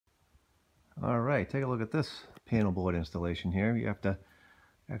All right, take a look at this panel board installation here. You have to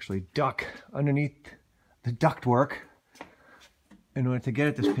actually duck underneath the ductwork in order to get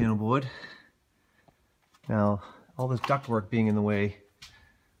at this panel board. Now, all this ductwork being in the way,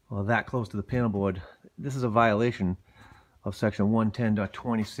 well, that close to the panel board, this is a violation of section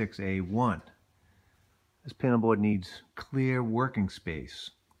 110.26A1. This panel board needs clear working space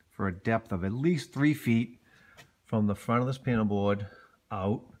for a depth of at least 3 feet from the front of this panel board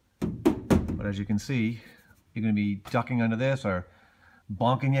out. But as you can see, you're going to be ducking under this or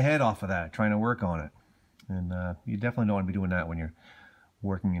bonking your head off of that, trying to work on it. And you definitely don't want to be doing that when you're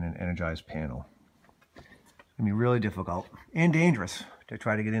working in an energized panel. It's going to be really difficult and dangerous to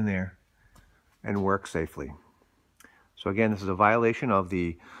try to get in there and work safely. So again, this is a violation of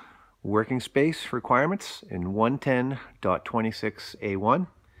the working space requirements in 110.26A1.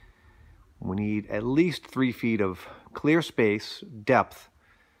 We need at least 3 feet of clear space, depth,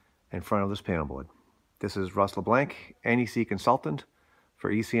 in front of this panel board. This is Russ LeBlanc, NEC consultant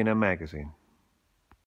for EC&M Magazine.